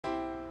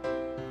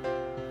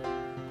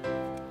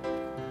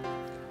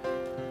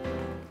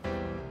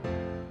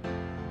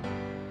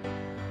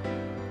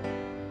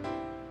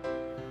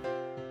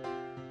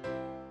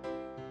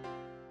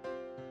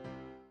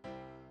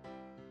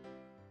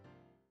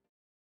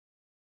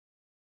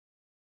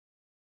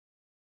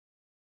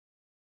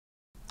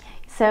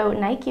So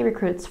Nike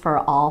recruits for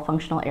all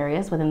functional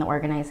areas within the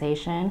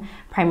organization.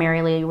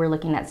 Primarily, we're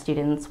looking at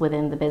students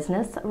within the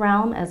business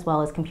realm as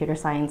well as computer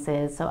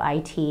sciences, so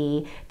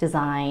IT,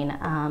 design,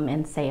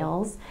 and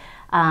sales,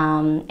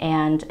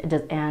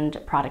 and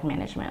product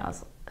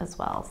management as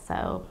well.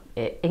 So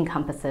it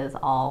encompasses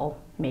all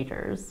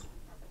majors.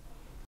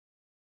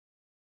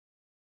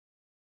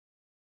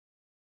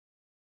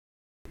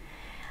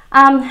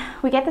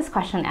 We get this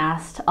question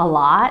asked a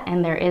lot,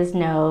 and there is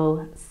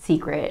no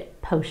secret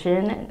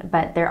potion,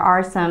 but there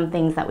are some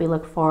things that we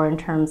look for in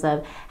terms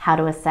of how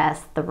to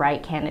assess the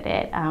right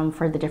candidate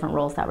for the different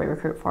roles that we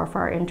recruit for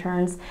our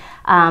interns.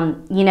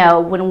 You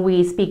know, when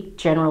we speak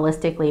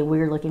generalistically,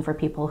 we're looking for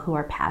people who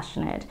are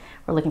passionate.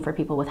 We're looking for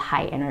people with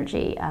high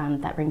energy,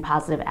 that bring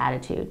positive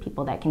attitude,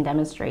 people that can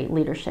demonstrate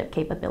leadership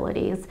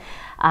capabilities,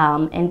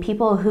 and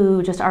people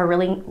who just are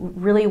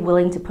really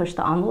willing to push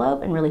the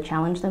envelope and really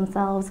challenge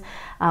themselves.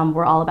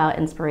 We're all about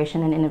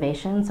inspiration and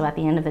innovation, so at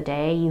the end of the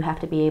day, you have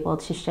to be able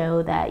to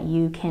show that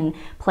you can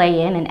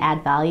play in and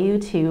add value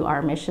to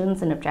our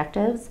missions and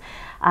objectives.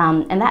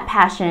 And that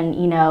passion,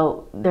 you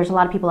know, there's a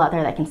lot of people out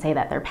there that can say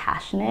that they're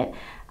passionate.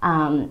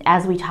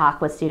 As we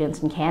talk with students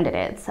and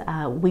candidates,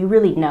 we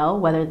really know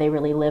whether they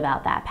really live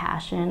out that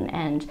passion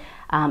and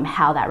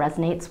how that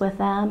resonates with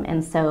them.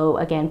 And so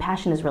again,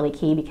 passion is really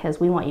key because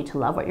we want you to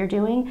love what you're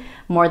doing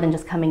more than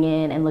just coming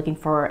in and looking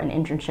for an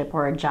internship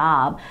or a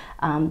job.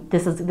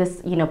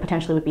 This you know,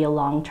 potentially would be a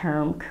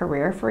long-term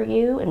career for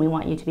you, and we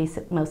want you to be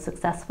most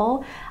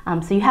successful.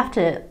 So you have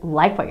to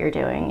like what you're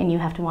doing, and you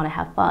have to want to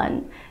have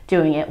fun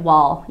doing it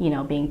while, you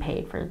know, being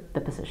paid for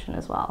the position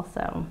as well.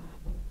 So.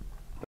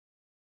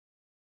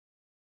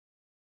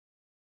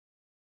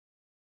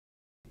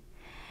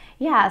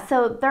 Yeah,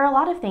 so there are a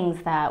lot of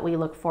things that we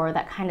look for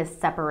that kind of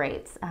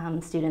separates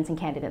students and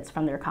candidates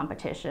from their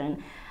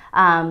competition.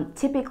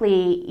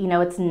 Typically, you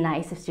know, it's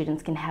nice if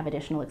students can have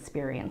additional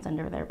experience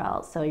under their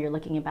belt. So you're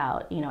looking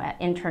about, you know, at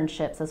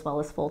internships as well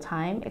as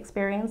full-time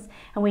experience.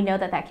 And we know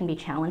that that can be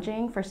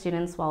challenging for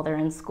students while they're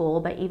in school,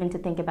 but even to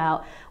think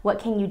about what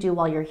can you do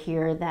while you're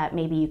here that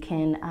maybe you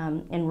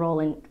can enroll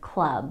in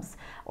clubs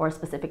or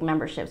specific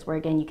memberships where,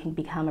 again, you can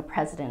become a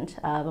president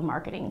of a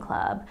marketing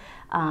club,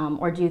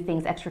 or do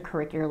things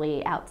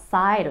extracurricularly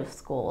outside of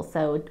school.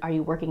 So are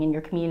you working in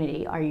your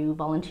community? Are you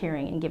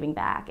volunteering and giving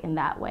back in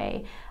that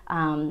way?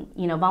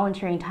 You know,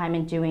 volunteering time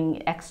and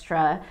doing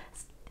extra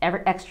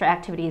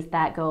activities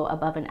that go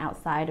above and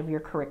outside of your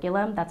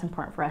curriculum, that's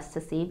important for us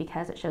to see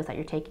because it shows that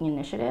you're taking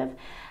initiative.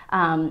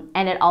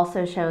 And it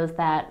also shows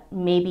that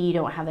maybe you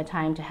don't have the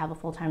time to have a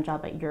full-time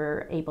job, but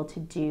you're able to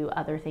do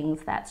other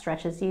things that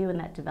stretches you and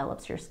that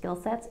develops your skill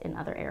sets in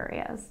other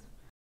areas.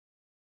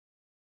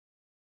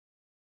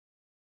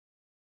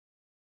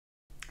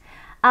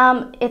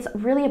 It's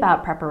really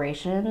about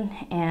preparation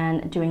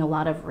and doing a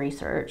lot of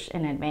research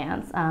in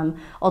advance.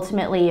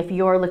 Ultimately, if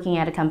you're looking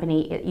at a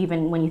company,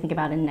 even when you think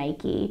about a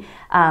Nike,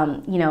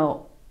 you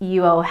know,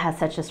 UO has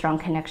such a strong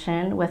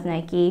connection with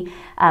Nike.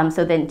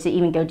 So then to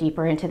even go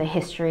deeper into the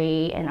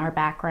history and our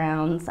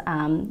backgrounds,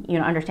 you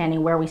know,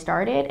 understanding where we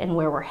started and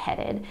where we're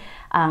headed.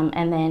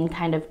 And then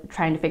kind of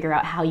trying to figure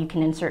out how you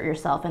can insert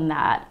yourself in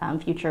that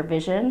future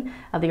vision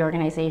of the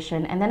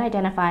organization, and then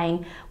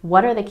identifying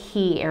what are the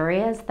key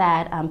areas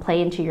that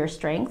play into your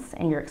strengths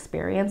and your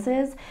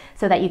experiences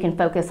so that you can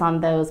focus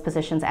on those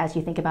positions as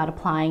you think about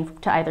applying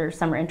to either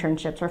summer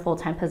internships or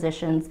full-time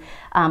positions.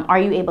 Are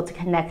you able to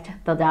connect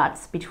the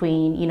dots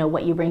between, you know,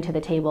 what you bring to the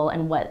table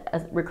and what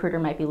a recruiter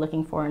might be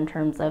looking for in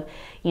terms of,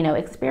 you know,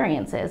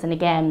 experiences? And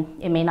again,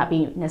 it may not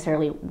be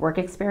necessarily work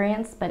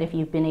experience, but if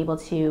you've been able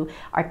to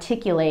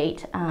articulate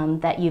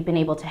that you've been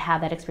able to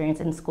have that experience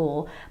in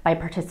school by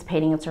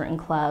participating in certain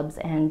clubs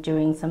and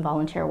doing some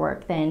volunteer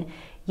work, then,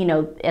 you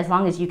know, as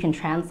long as you can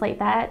translate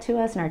that to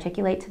us and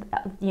articulate,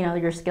 you know,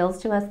 your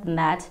skills to us, then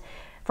that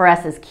for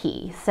us is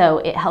key. So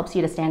it helps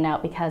you to stand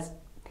out because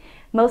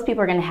most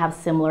people are going to have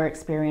similar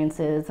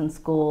experiences in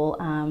school.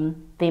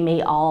 They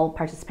may all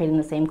participate in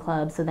the same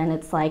club, so then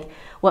it's like,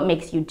 what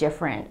makes you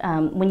different?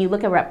 When you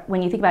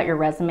think about your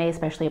resume,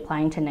 especially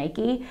applying to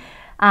Nike,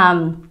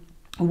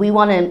 we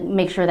want to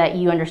make sure that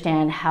you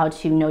understand how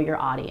to know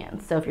your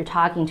audience. So if you're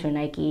talking to a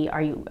Nike,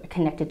 are you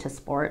connected to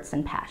sports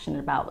and passionate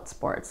about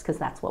sports? Because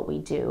that's what we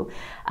do.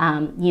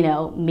 You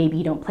know, maybe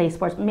you don't play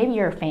sports, but maybe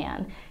you're a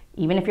fan.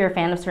 Even if you're a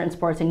fan of certain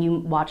sports and you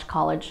watch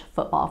college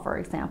football, for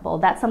example,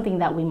 that's something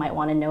that we might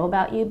want to know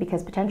about you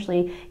because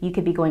potentially you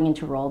could be going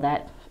into a role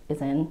that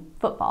is in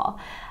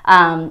football.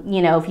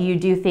 You know, if you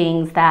do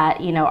things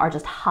that, you know, are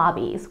just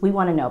hobbies, we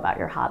want to know about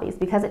your hobbies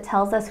because it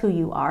tells us who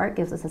you are. It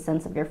gives us a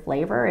sense of your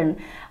flavor and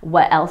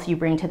what else you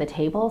bring to the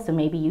table. So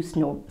maybe you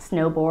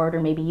snowboard,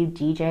 or maybe you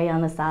DJ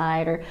on the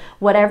side, or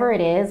whatever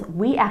it is.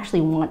 We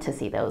actually want to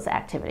see those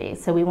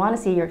activities. So we want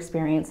to see your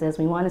experiences,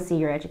 we want to see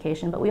your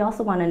education, but we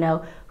also want to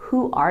know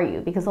who are you,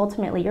 because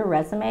ultimately your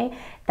resume,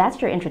 that's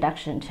your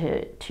introduction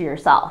to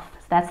yourself.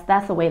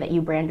 That's the way that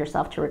you brand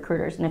yourself to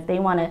recruiters. And if they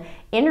want to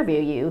interview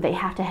you,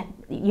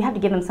 you have to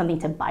give them something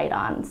to bite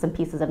on, some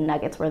pieces of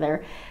nuggets where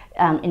they're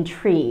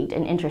intrigued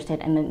and interested,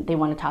 and then they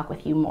want to talk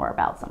with you more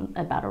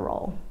about a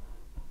role.